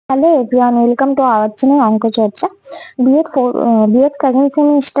Hello everyone, welcome to our channel Anko chorcha. B.Ed current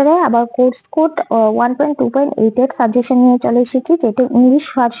সেমিস্টারে আবার course code 1.2.8 এর suggestion নিয়ে চলে এসেছি, যেটা ইংলিশ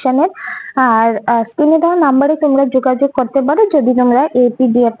ভার্সনের। আর স্ক্রিনে দেওয়া নাম্বারে তোমরা যোগাযোগ করতে পারো যদি তোমরা এই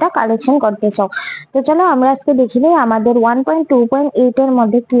পিডিএফটা কালেকশন করতে চাও। তো চলো আমরা আজকে দেখি নিই আমাদের 1.2.8 এর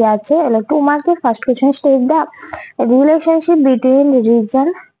মধ্যে কি আছে। 2 মার্কের first question, state the relationship between reason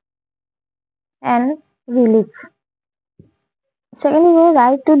and relief. Second is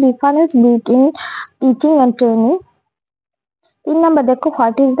right to difference between teaching and training. In number देखो,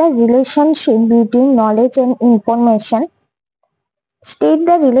 what is the relationship between knowledge and information? State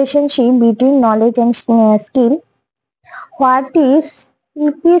the relationship between knowledge and skill. What is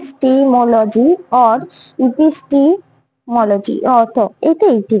epistemology or epistemology? তো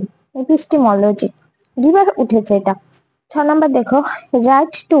এটাই epistemology দুবার উঠেছে এটা। 6 number দেখো,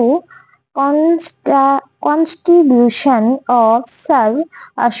 right to contribution of Sir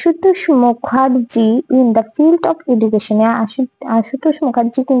Ashutosh Mukherjee in the field of education. Ashutosh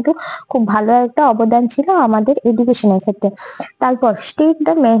Mukherjee কিন্তু খুব ভালো একটা অবদান ছিল আমাদের এডুকেশনের ক্ষেত্রে। তারপর state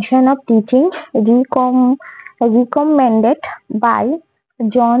the mention of teaching recommended by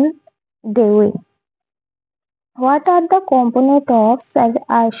John Dewey. What are the components of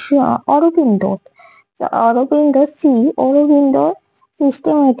Aurobindo? So Aurobindo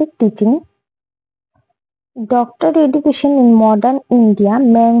systematic teaching. Doctor education in modern India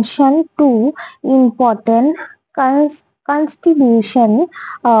mention two important contribution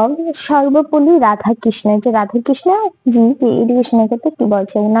of Sarvepalli রাধাকৃষ্ণের। যে রাধাকৃষ্ণ জি যে এডুকেশনের ক্ষেত্রে কি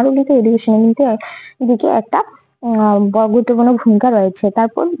বলছে, ওনারও কিন্তু এডুকেশনের কিন্তু দিকে একটা গুরুত্বপূর্ণ ভূমিকা রয়েছে।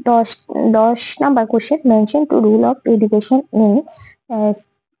 তারপর 10 number question, mention to rule of education in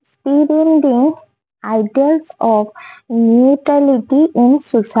স্পিরিং ideals of neutrality in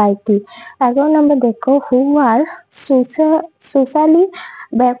society. 11 number দেখো, who are socially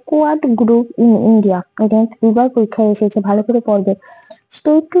backward group in India. এটা দুবার পরীক্ষায় এসেছে, ভালো করে পড়বে।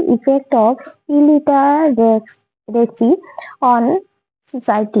 State to effect of illiteracy on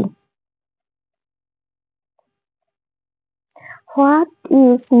society. What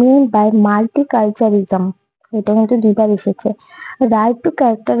is meant by multiculturalism? এটা কিন্তু দুইবার এসেছে। Right to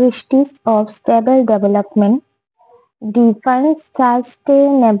characteristics of stable development. Define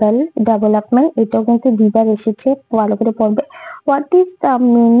sustainable development. এটাও কিন্তু দুইবার এসেছে, ভালো করে পড়বে। What is the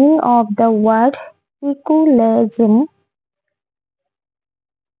meaning of the word secularism?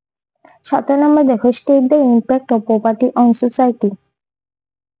 17 নম্বর দেখো, state the impact of poverty on society.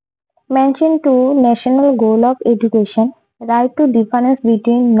 Mention two national goal of education. Right to difference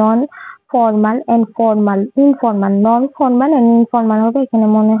between non-formal and informal. Non-formal and informal হবে, এখানে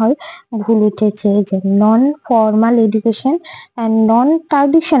মনে হয় ভুল উঠেছে, যে non-formal education and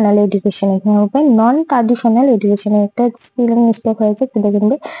non-traditional education। এখানে হবে non-traditional education, একটা স্পেলিং মিস্টেক হয়েছে, তো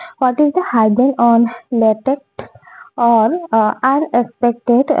দেখবে। What is the hidden on latent or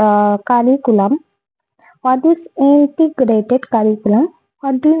unexpected curriculum? What is integrated curriculum?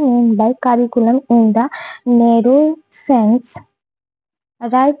 What do you mean by curriculum in the narrow sense?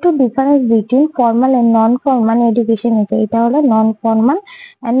 Right to difference between formal and non-formal education is এটা হলো non-formal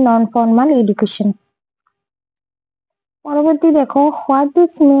and non-formal education. পরবর্তী দেখো, what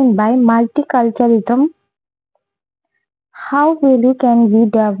is meant by multiculturalism? How value can be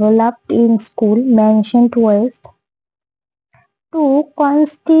developed in school? Mentioned ways to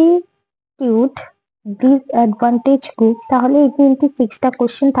constitute disadvantage group। তাহলে এই 26টা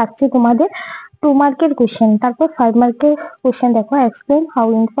question থাকছে তোমাদের 2 মার্কের question. তারপর 5 মার্কের কোশ্চেন দেখো, explain how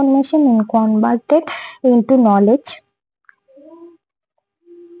information in converted into knowledge.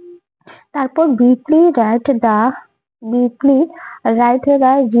 তারপর briefly write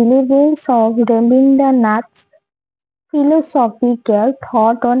the relevance of Rabindranath's philosophical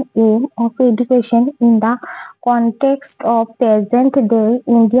thought on aim of education in the context of present day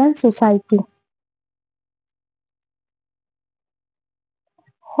Indian society.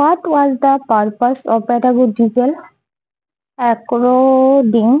 What was the purpose of pedagogical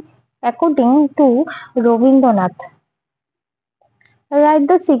according to Rabindranath? Write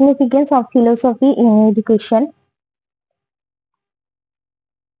the significance of philosophy in education.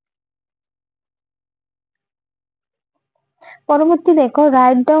 পরবর্তী দেখো,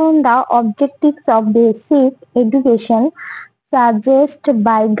 write down the objectives of basic education suggested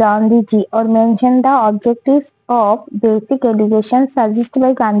by Gandhiji, or mention the objectives of basic education suggested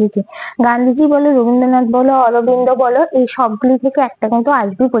by Gandhiji. Gandhiji বলো, রবীন্দ্রনাথ বলো, অরবিন্দ বলো, এই সবগুলি থেকে একটা কিন্তু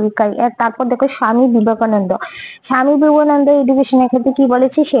আসবে পরীক্ষায়। আর তারপর দেখো স্বামী বিবেকানন্দ এডুকেশনের ক্ষেত্রে কি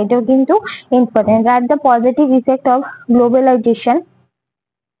বলেছে সেটাও কিন্তু important. Write the positive effect of globalization.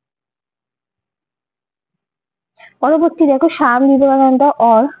 পরবর্তী দেখো Swami Vivekananda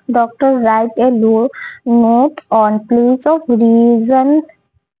or Dr. write a note on place of religion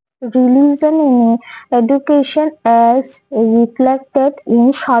in education as reflected in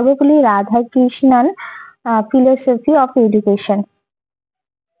Sarvapalli Radhakrishnan philosophy of education.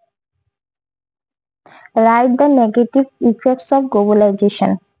 Write the negative effects of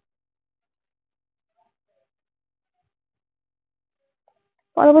globalization.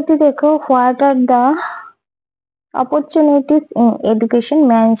 পরবর্তী দেখো what are the opportunities in education,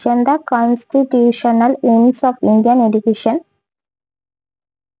 mention the constitutional aims of Indian education.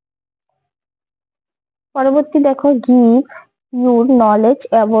 পরবর্তী দেখো give your knowledge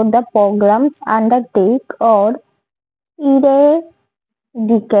about the programs undertake or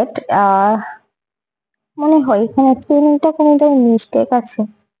eradicate মনে হয় এখানে স্পেলিংটা কোনো জায়গায় mistake আছে।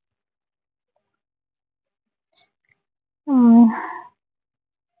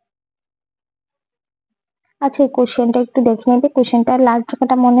 আচ্ছা এই কোশ্চেনটা একটু দেখে নেবে, কোশ্চেনটার লাস্ট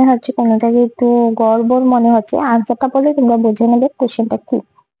জায়গাটা মনে হচ্ছে কোনো জায়গায় একটু গড়বড় মনে হচ্ছে, আনসারটা বলে তোমরা বুঝে নেবে কোশ্চেনটা কি।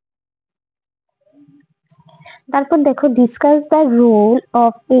 তারপর দেখো discuss the role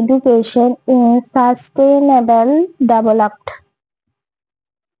of education in sustainable developed.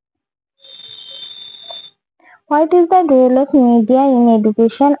 What is the role of media in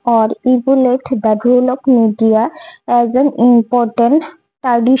education, or evaluate the role of media as an important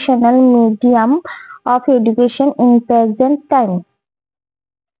traditional medium of education in present time?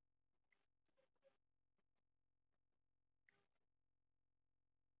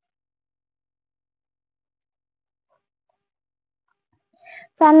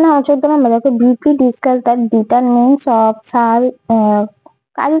 চোদ্দ নম্বর দেখো briefly discuss the determinants of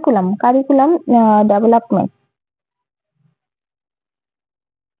curriculum development.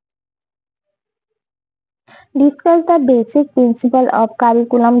 Discuss the basic principle of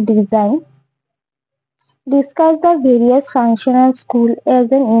curriculum design. Discuss the various functional school as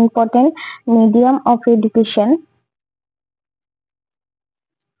an important medium of education.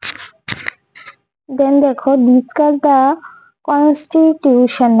 Then দেখো discuss the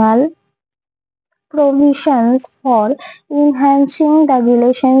constitutional provisions for enhancing the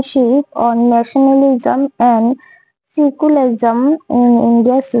relationship on nationalism and secularism in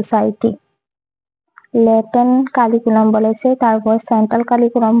India's society. Latin curriculum বলেছে, তারপর central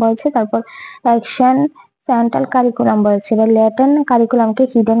curriculum বলেছে, তারপর action central curriculum বলেছে। এবার Latin কারিকুলামকে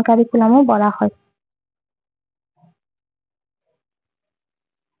hidden কারিকুলামও বলা হয়।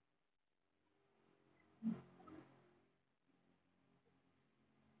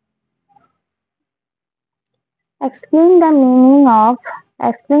 Explain the meaning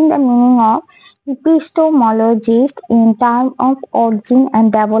of epistemologist in terms of origin and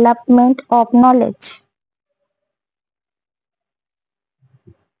development of knowledge.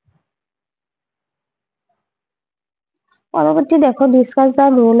 পরবর্তী দেখো discuss the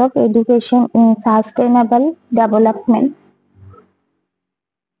role of education in sustainable development.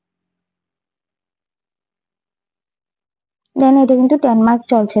 দেন এটা কিন্তু 10 মার্ক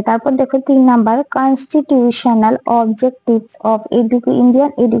চলছে। তারপর দেখো 3 number constitutional objectives of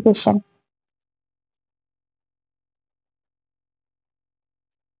Indian education.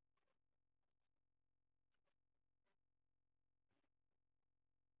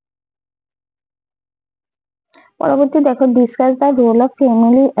 পরবর্তী দেখো discuss the role of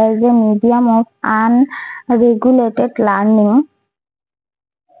family as a medium of unregulated learning.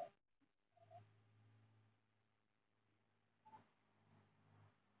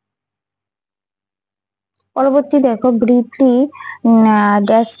 পরবর্তী দেখো briefly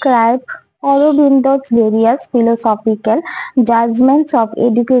describe অরবিন্দো's various philosophical judgments of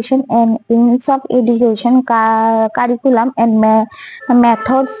education and aims of education, curriculum and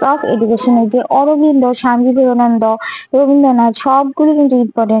methods of education। এই যে অরবিন্দ, স্বামী বিবেকানন্দ, রবীন্দ্রনাথ সবগুলি কিন্তু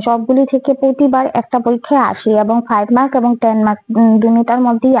important, সবগুলি থেকে প্রতিবার একটা পরীক্ষায় আসে এবং 5 মার্ক এবং 10 মার্ক দুটার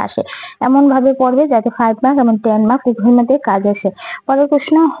মধ্যেই আসে। এমন ভাবে পড়বে যাতে 5 মার্ক এবং 10 মার্ক উভয়ের মধ্যে কাজ আসে। পরের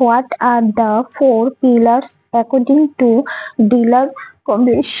প্রশ্ন, what are the 4 pillars according to Diller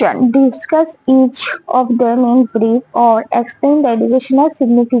Commission? Discuss each of them in brief or explain the educational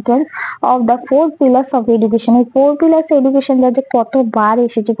significance of the 4 pillars of education. এই 4 pillars education যাতে কতবার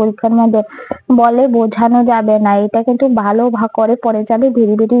এসেছে পরীক্ষার মধ্যে বলে বোঝানো যাবে না, এটা কিন্তু ভালো ভাগ করে পড়ে যাবে,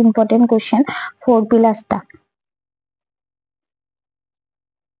 ভেরি ভেরি ইম্পর্টেন্ট কোশ্চেন 4 পিলার্সটা।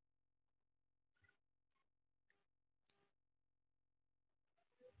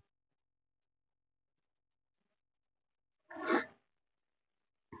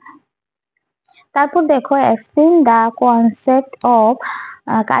 তারপর দেখো explain the concept of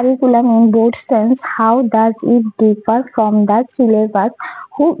curriculum in both sense. How does it differ from the syllabus?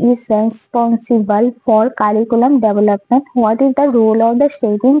 Who is responsible for curriculum development? What is the role of the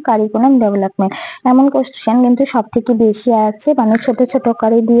state in curriculum development? এমন question কিন্তু সব থেকে বেশি আছে, মানে ছোট ছোট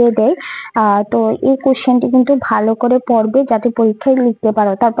করে দিয়ে দেয়। তো এই কোশ্চেনটি কিন্তু ভালো করে পড়বে যাতে পরীক্ষায় লিখতে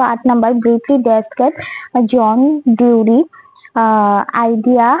পারো। তারপর 8 number briefly describe John ডিউরি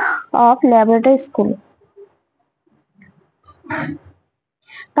idea of laboratory school.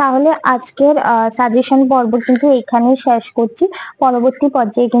 তাহলে আজকের সাজেশন পর্ব কিন্তু এখানেই শেষ করছি। পরবর্তী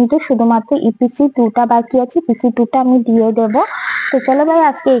পর্যায়ে কিন্তু শুধুমাত্র ইপিসি 2টা বাকি আছে, ইপিসি 2টা আমি দিয়ে দেবো। তো চলো ভাই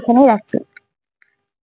আজকে এখানেই রাখছি।